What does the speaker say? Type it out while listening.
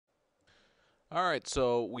All right,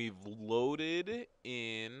 so we've loaded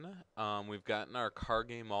in. We've gotten our car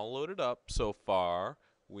game all loaded up so far.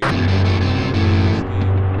 We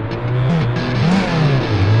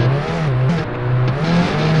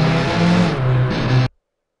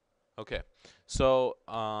Okay, so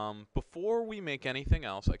before we make anything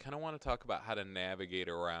else, I kind of want to talk about how to navigate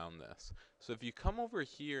around this. So if you come over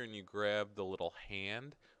here and you grab the little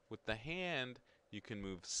hand, with the hand you can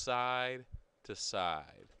move side to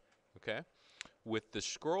side. Okay? With the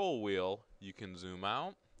scroll wheel, you can zoom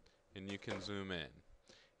out and you can zoom in.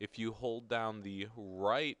 If you hold down the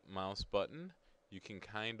right mouse button, you can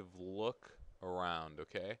kind of look around,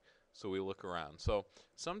 okay? So we look around. So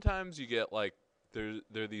sometimes you get like there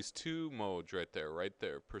are these two modes right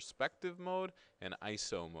there, perspective mode and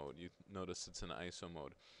ISO mode. You notice it's in ISO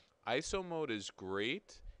mode. ISO mode is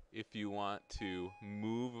great if you want to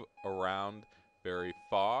move around very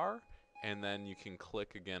far, and then you can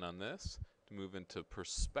click again on this to move into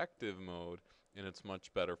perspective mode, and it's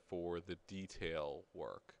much better for the detail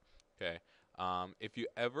work. Okay. If you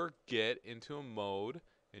ever get into a mode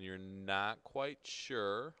and you're not quite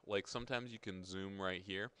sure, like sometimes you can zoom right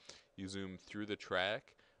here. You zoom through the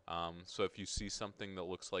track. So if you see something that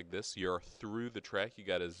looks like this, you're through the track. You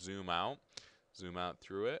got to zoom out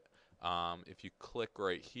through it. If you click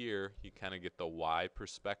right here, you kind of get the Y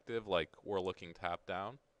perspective, like we're looking top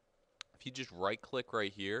down. If you just right click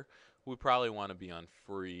right here, we probably want to be on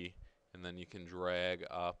free, and then you can drag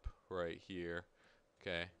up right here.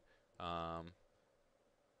 Okay. Um,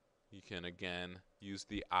 you can again use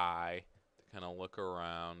the eye to kind of look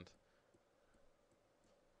around.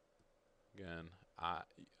 Again,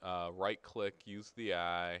 right click, use the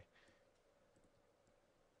eye,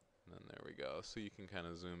 and then there we go. So you can kind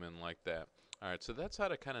of zoom in like that. All right, so that's how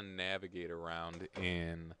to kind of navigate around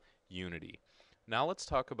in Unity. Now let's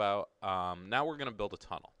talk about, now we're going to build a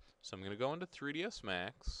tunnel. So I'm going to go into 3ds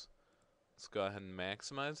Max. Let's go ahead and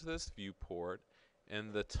maximize this viewport.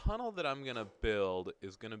 And the tunnel that I'm going to build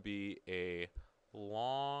is going to be a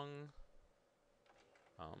long,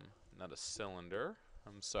 not a cylinder,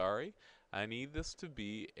 I'm sorry. I need this to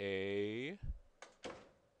be a, I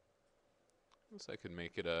guess I could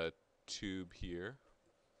make it a tube here.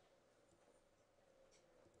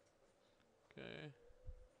 Okay.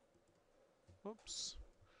 Whoops.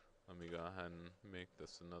 Let me go ahead and make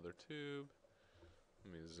this another tube.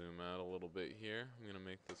 Let me zoom out a little bit here. I'm going to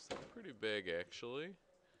make this thing pretty big actually.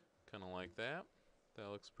 Kind of like that. That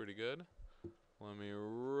looks pretty good. Let me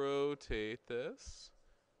rotate this.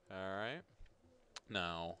 Alright.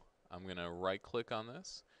 Now, I'm going to right click on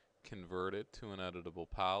this, convert it to an editable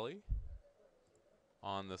poly.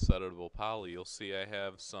 On this editable poly, you'll see I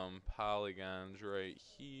have some polygons right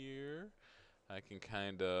here. I can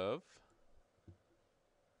kind of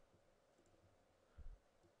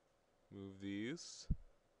move these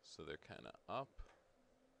so they're kind of up.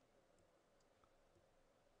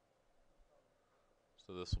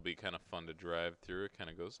 So this will be kind of fun to drive through. It kind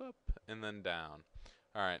of goes up and then down.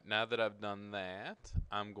 All right, now that I've done that,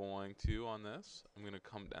 I'm going to, on this, I'm going to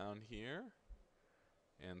come down here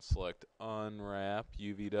and select Unwrap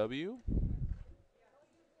UVW.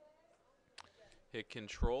 Hit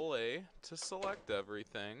Control A to select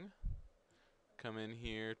everything. Come in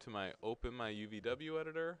here to my Open My UVW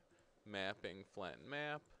Editor, Mapping Flatten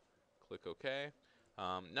Map, click OK.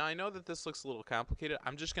 Now I know that this looks a little complicated.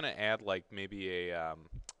 I'm just going to add like maybe a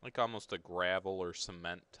like almost a gravel or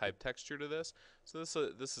cement type texture to this. So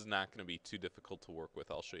this is not going to be too difficult to work with.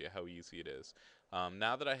 I'll show you how easy it is.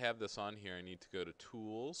 Now that I have this on here, I need to go to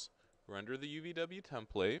Tools, Render the UVW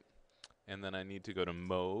Template, and then I need to go to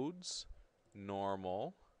Modes,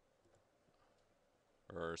 Normal,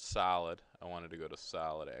 or Solid. I wanted to go to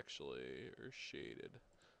Solid actually, or Shaded.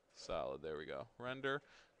 Solid, there we go. Render.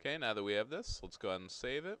 Okay, now that we have this, let's go ahead and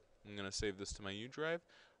save it. I'm going to save this to my U drive.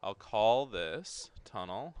 I'll call this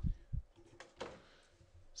tunnel.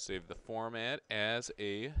 Save the format as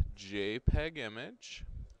a JPEG image.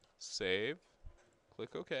 Save.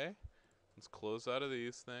 Click OK. Let's close out of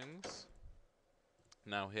these things.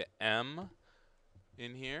 Now hit M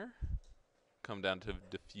in here. Come down to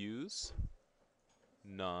diffuse.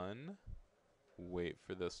 None. Wait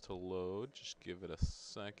for this to load. Just give it a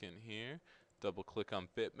second here. Double click on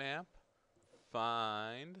bitmap.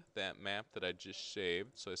 Find that map that I just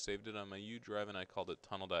saved. So I saved it on my U drive and I called it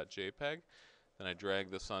tunnel.jpg. Then I drag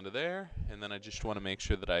this onto there, and then I just want to make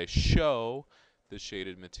sure that I show the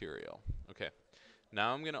shaded material. Okay.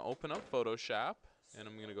 Now I'm going to open up Photoshop, and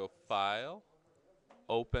I'm going to go File,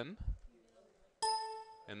 Open,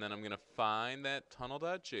 and then I'm going to find that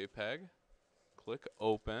tunnel.jpg, click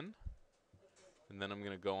Open, and then I'm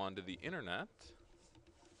going to go onto the internet,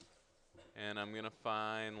 and I'm going to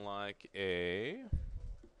find like a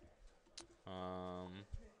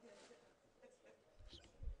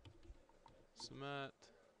cement.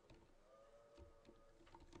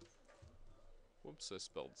 Whoops, I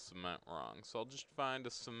spelled cement wrong. So I'll just find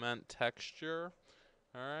a cement texture.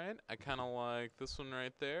 Alright, I kind of like this one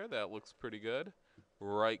right there. That looks pretty good.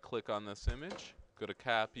 Right click on this image. Go to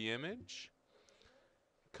copy image.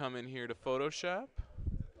 Come in here to Photoshop.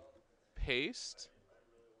 Paste.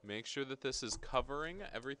 Make sure that this is covering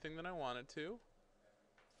everything that I want it to.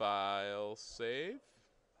 File, save.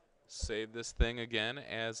 Save this thing again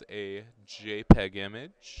as a JPEG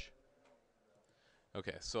image.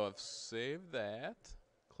 Okay, so I've saved that.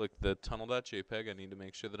 Click the tunnel.jpg. I need to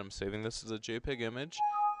make sure that I'm saving this as a JPEG image.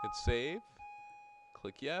 Hit save.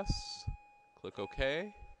 Click yes. Click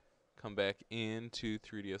OK. Come back into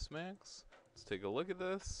 3ds Max. Let's take a look at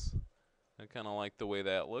this. I kind of like the way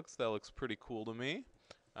that looks. That looks pretty cool to me.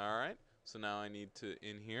 Alright, so now I need to,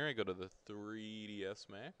 in here, I go to the 3ds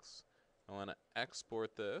Max. I want to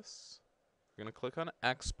export this. We're going to click on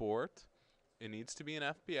export. It needs to be an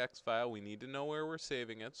FBX file. We need to know where we're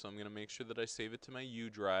saving it, so I'm going to make sure that I save it to my U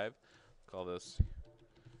drive. Call this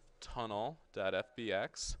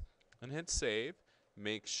tunnel.fbx and hit save.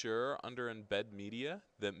 Make sure under embed media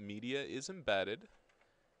that media is embedded,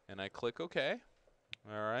 and I click OK.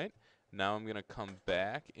 Alright, now I'm going to come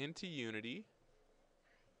back into Unity.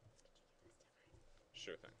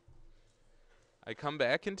 Sure thing. I come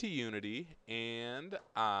back into Unity and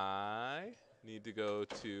I need to go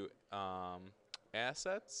to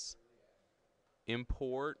assets,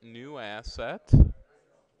 import new asset.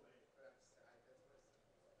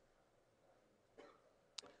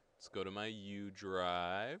 Let's go to my U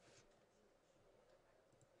drive,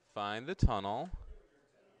 find the tunnel,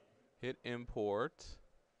 hit import.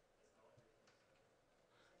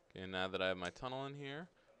 Okay, now that I have my tunnel in here,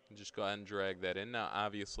 just go ahead and drag that in. Now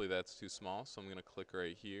obviously that's too small, so I'm going to click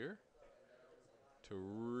right here to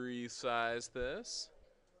resize this.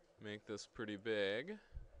 Make this pretty big.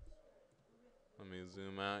 Let me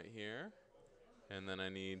zoom out here. And then I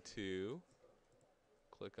need to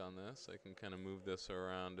click on this. I can kind of move this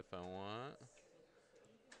around if I want.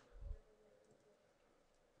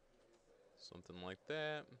 Something like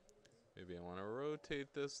that. Maybe I want to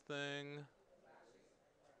rotate this thing.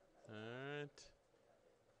 Alright.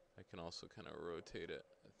 I can also kind of rotate it.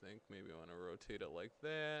 I think maybe I want to rotate it like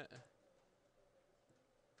that.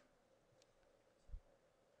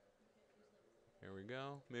 Here we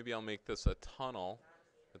go. Maybe I'll make this a tunnel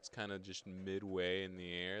that's kind of just midway in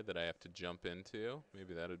the air that I have to jump into.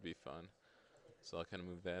 Maybe that would be fun. So I'll kind of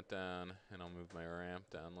move that down, and I'll move my ramp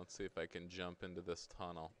down. Let's see if I can jump into this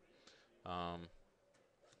tunnel. Now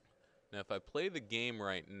if I play the game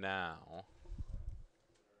right now,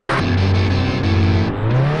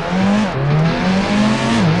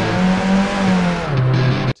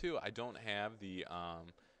 I don't have the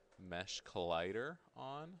mesh collider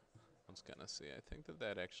on. Let's kind of see. I think that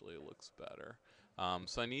that actually looks better.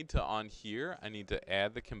 So I need to, on here, I need to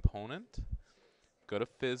add the component. Go to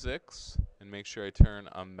physics and make sure I turn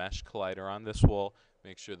a mesh collider on. This will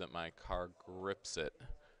make sure that my car grips it.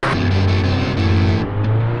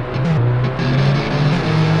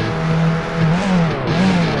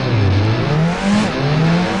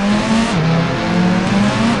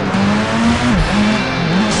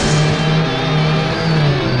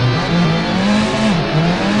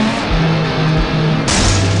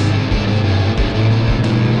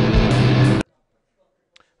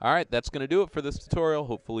 Alright, that's going to do it for this tutorial.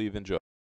 Hopefully you've enjoyed.